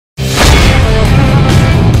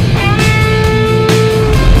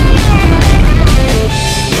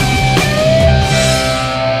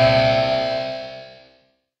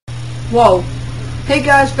Whoa. Hey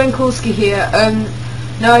guys, Bencoolski here.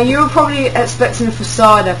 Now you were probably expecting a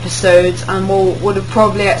facade episode and would have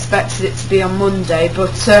probably expected it to be on Monday,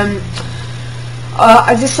 but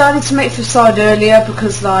I decided to make facade earlier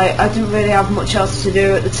because I didn't really have much else to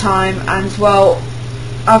do at the time, and well,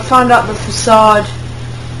 I found out that facade,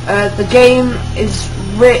 the game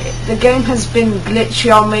has been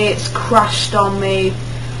glitchy on me, it's crashed on me,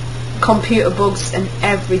 computer bugs and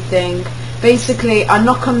everything. Basically, I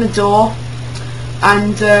knock on the door,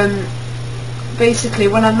 and basically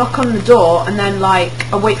when I knock on the door and then I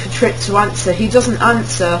wait for Trip to answer, he doesn't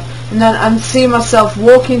answer, and then I'm seeing myself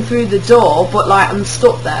walking through the door, but I'm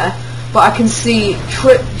stuck there, but I can see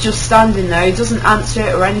Trip just standing there. He doesn't answer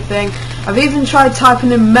it or anything. I've even tried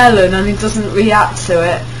typing in melon and he doesn't react to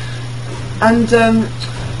it. And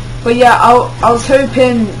but yeah, I was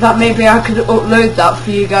hoping that maybe I could upload that for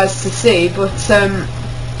you guys to see, but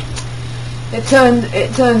it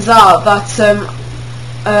turns out that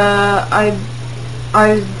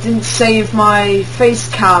I didn't save my face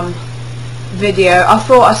cam video. I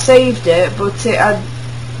thought I saved it, but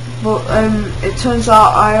it turns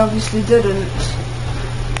out I obviously didn't.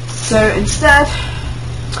 So instead,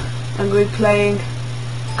 I'm going to be playing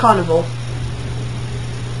Carnival.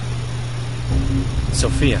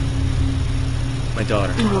 Sophia, my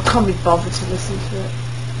daughter. Oh, I can't be bothered to listen to it.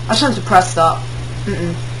 I shouldn't have pressed that.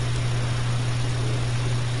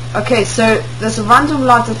 Okay, so there's a random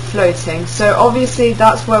ladder floating, so obviously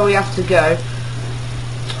that's where we have to go.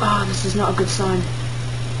 Oh, this is not a good sign.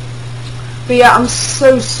 But yeah, I'm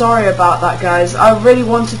so sorry about that, guys. I really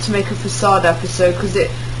wanted to make a facade episode because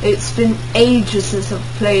it's been ages since I've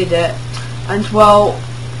played it, and well,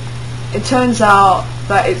 it turns out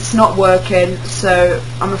that it's not working, so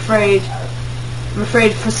I'm afraid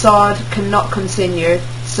facade cannot continue.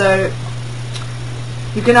 So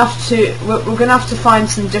we're gonna have to find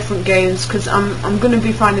some different games, because I'm gonna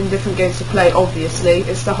be finding different games to play. Obviously,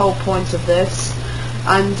 it's the whole point of this,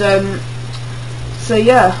 and so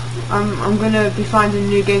yeah, I'm gonna be finding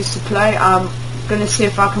new games to play. I'm gonna see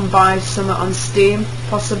if I can buy some on Steam,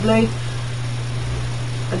 possibly.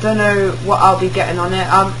 I don't know what I'll be getting on it.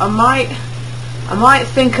 I might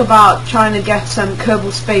think about trying to get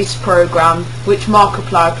Kerbal Space Program, which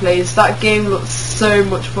Markiplier plays. That game looks so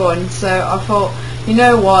much fun, so I thought, you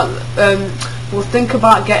know what, we'll think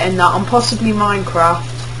about getting that on possibly Minecraft.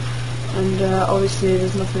 And obviously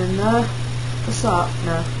there's nothing in there. What's that?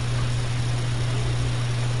 No.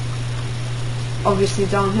 Obviously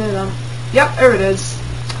down here then. Yep, here it is.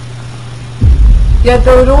 Yeah,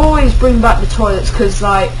 they would always bring back the toilets, because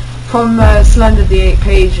from Slender the 8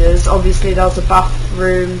 Pages, obviously there was a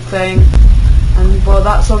bathroom thing, and well,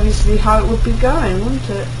 that's obviously how it would be going, wouldn't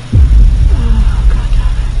it? Oh, God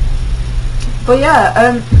damn it. But yeah,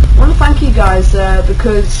 I want to thank you guys,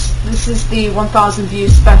 because this is the 1,000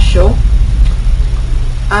 views special,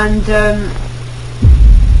 and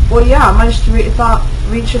well, yeah, I managed to reach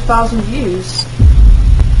 1,000 views,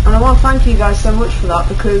 and I want to thank you guys so much for that,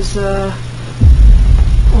 because oh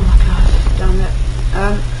my God, damn it.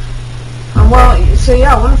 And well, so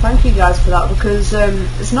yeah, I want to thank you guys for that, because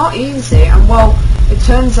it's not easy, and well, it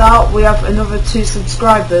turns out we have another 2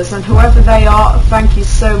 subscribers, and whoever they are, thank you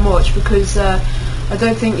so much, because I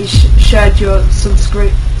don't think you shared your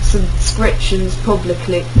subscriptions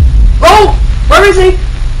publicly. Oh! Where is he?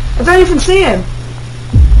 I don't even see him!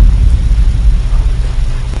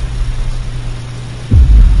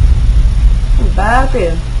 Bad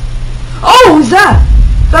being. Oh, he's there!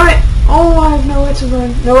 Damn it! Oh, I have nowhere to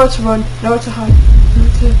run, nowhere to run, nowhere to hide,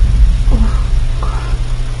 nowhere to... Oh, crap.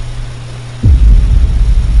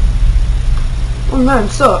 Oh no, I'm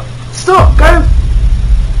stuck. Stop! Go!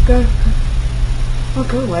 Go. Oh,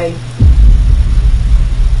 go away.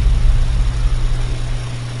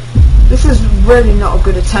 This is really not a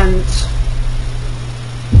good attempt.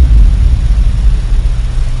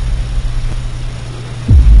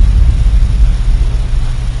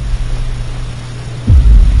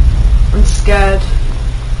 Scared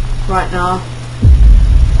right now,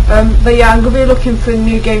 but yeah, I'm gonna be looking for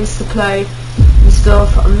new games to play and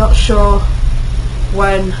stuff. I'm not sure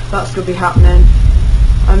when that's gonna be happening.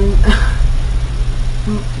 I'm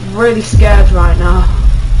really scared right now.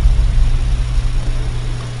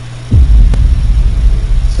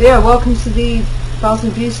 So yeah, welcome to the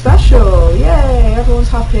 1,000 views special. Yay, everyone's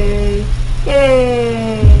happy.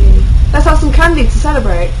 Yay, let's have some candy to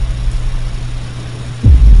celebrate.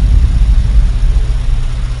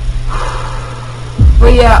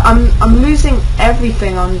 But yeah, I'm losing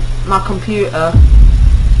everything on my computer.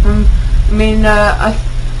 I mean, I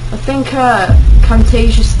think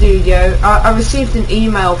Camtasia Studio, I received an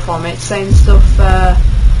email from it saying stuff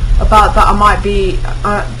about that I might be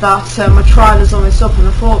that my trial is almost up, and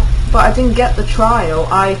I thought, but I didn't get the trial.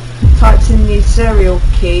 I typed in the serial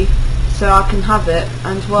key so I can have it,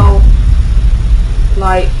 and well,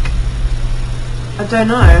 like, I don't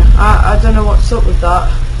know. I don't know what's up with that.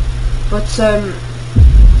 But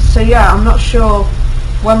so yeah, I'm not sure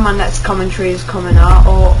when my next commentary is coming out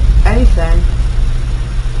or anything.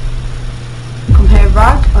 Come here,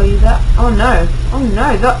 Rag. Are you there? Oh no. Oh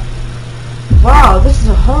no. That. Wow. This is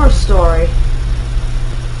a horror story.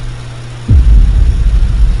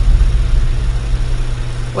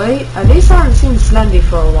 Well, at least I haven't seen Slender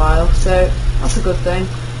for a while, so that's a good thing.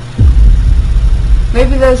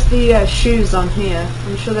 Maybe there's the shoes on here.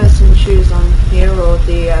 I'm sure there's some shoes on here, or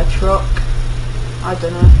the truck. I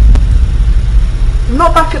don't know. I'm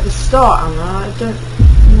not back at the start, am I? I don't.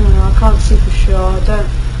 No, I can't see for sure.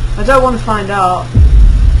 I don't want to find out.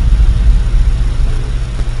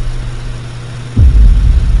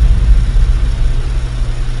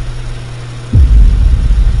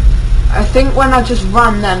 I think when I just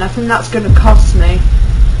ran then, I think that's going to cost me.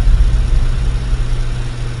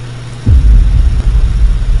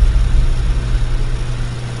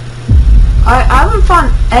 I haven't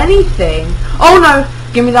found anything. Oh no!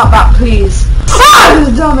 Give me that back, please.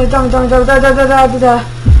 Ah! Damn it, damn it, damn it, damn it, damn it, damn it,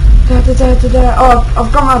 damn it, damn it. Oh,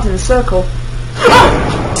 I've gone round in a circle.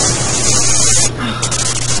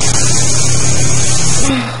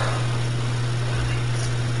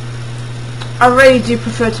 I really do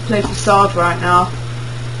prefer to play Facade right now.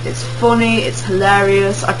 It's funny, it's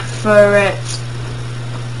hilarious, I prefer it.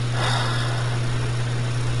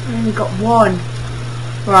 I only got one.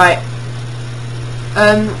 Right.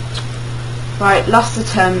 Right, last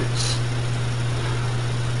attempt.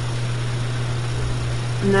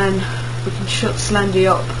 And then we can shut Slender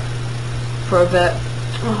up for a bit.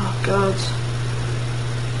 Oh god.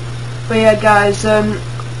 But yeah guys,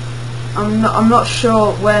 I'm not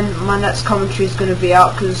sure when my next commentary is going to be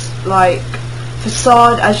out, because like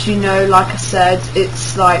Facade, as you know, like I said,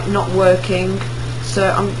 it's like not working, so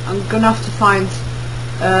I'm gonna have to find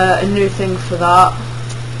a new thing for that,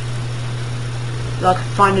 like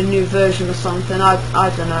find a new version or something. I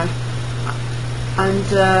don't know. And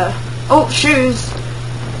oh, shoes.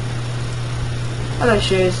 Hello,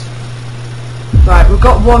 shoes. Right, we've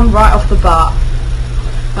got one right off the bat.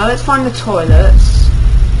 Now let's find the toilets.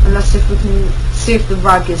 And let's see if we can see if the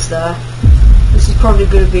Rag is there. This is probably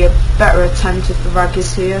going to be a better attempt if the Rag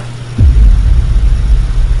is here.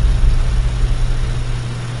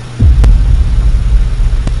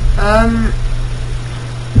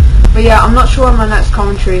 But yeah, I'm not sure when my next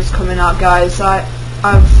commentary is coming out, guys. I'm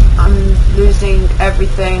losing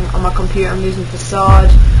everything on my computer. I'm losing Facade.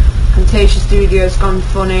 Camtasia Studio's gone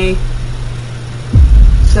funny.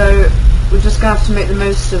 So we're just going to have to make the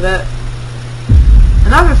most of it.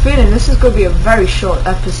 And I have a feeling this is going to be a very short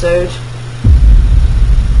episode.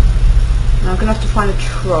 Now I'm going to have to find a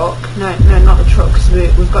truck. No, not the truck, because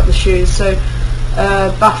we've got the shoes. So,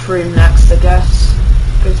 bathroom next, I guess.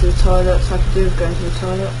 Go to the toilet, so I can do with going to the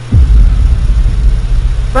toilet.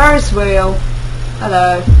 Ferris wheel.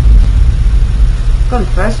 Hello. Got on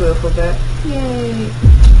the Ferris wheel for a bit. Yay.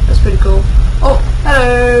 That's pretty cool. Oh,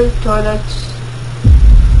 hello, toilet.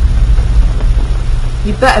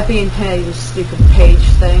 You better be in here, you stupid page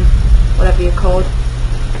thing. Whatever you're called.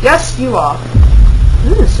 Yes, you are.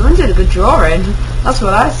 Ooh, someone did a good drawing. That's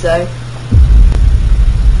what I say.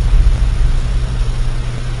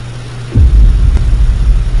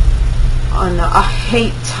 Oh no, I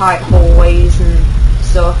hate tight hallways and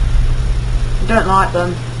stuff. I don't like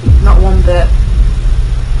them. Not one bit.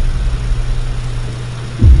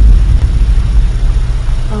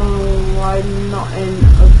 Oh, I'm not in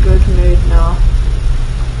a good mood now.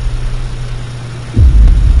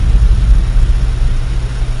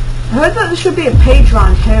 I heard that there should be a page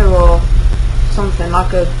around here or something,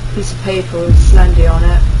 like a piece of paper with Slender on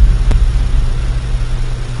it.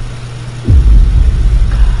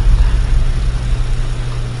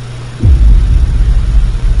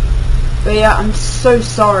 But yeah, I'm so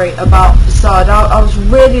sorry about Facade. I was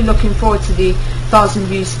really looking forward to the 1,000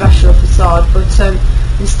 views special Facade, but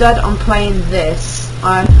instead I'm playing this.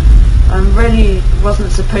 I really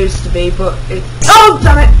wasn't supposed to be, but it... Oh,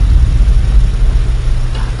 damn it!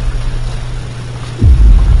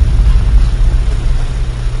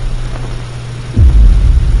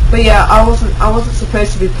 But yeah, I wasn't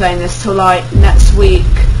supposed to be playing this till like next week,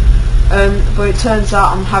 but it turns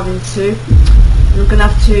out I'm having to. I'm gonna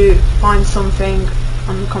have to find something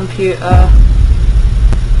on the computer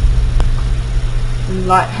and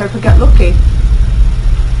like hope I get lucky.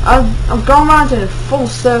 I've gone around in a full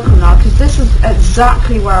circle now, because this is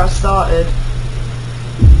exactly where I started.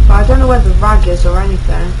 but I don't know where the rag is or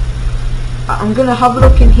anything. I'm gonna have a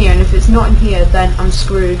look in here, and if it's not in here, then I'm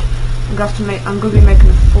screwed. I'm gonna be making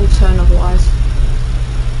a full turn otherwise.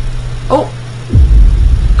 Oh,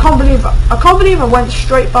 I can't believe I went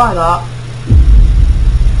straight by that.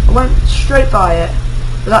 I went straight by it.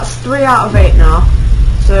 But that's 3 out of 8 now,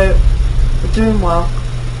 so we're doing well.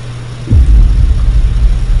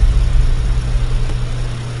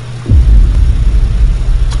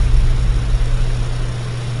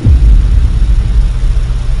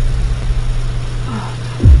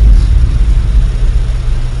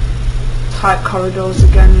 Tight corridors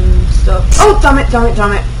again and stuff. Oh, damn it, damn it,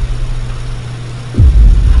 damn it.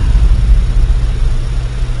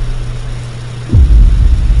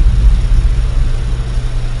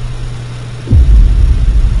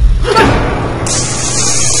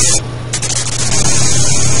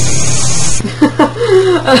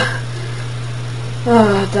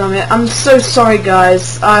 Oh, damn it. I'm so sorry,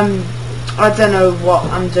 guys. I don't know what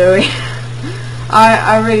I'm doing.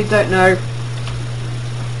 I really don't know.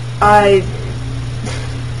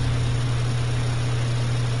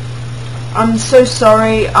 I'm so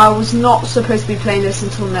sorry. I was not supposed to be playing this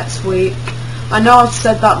until next week. I know I've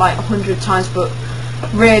said that like 100 times, but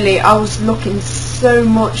really, I was looking so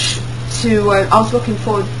much to. I was looking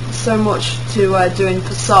forward so much to doing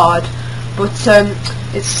Facade, but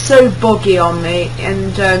it's so buggy on me,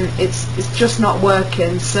 and it's just not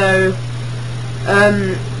working. So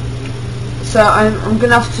I'm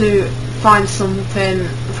gonna have to find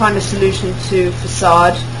a solution to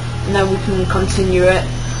Facade, and then we can continue it.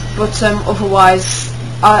 But otherwise,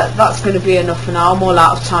 that's going to be enough for now. I'm all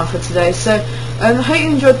out of time for today. So I hope you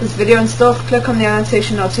enjoyed this video and stuff. Click on the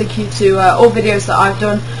annotation, I'll take you to all videos that I've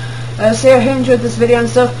done. So yeah, I hope you enjoyed this video and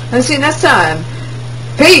stuff, and see you next time.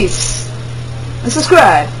 Peace and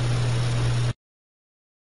subscribe.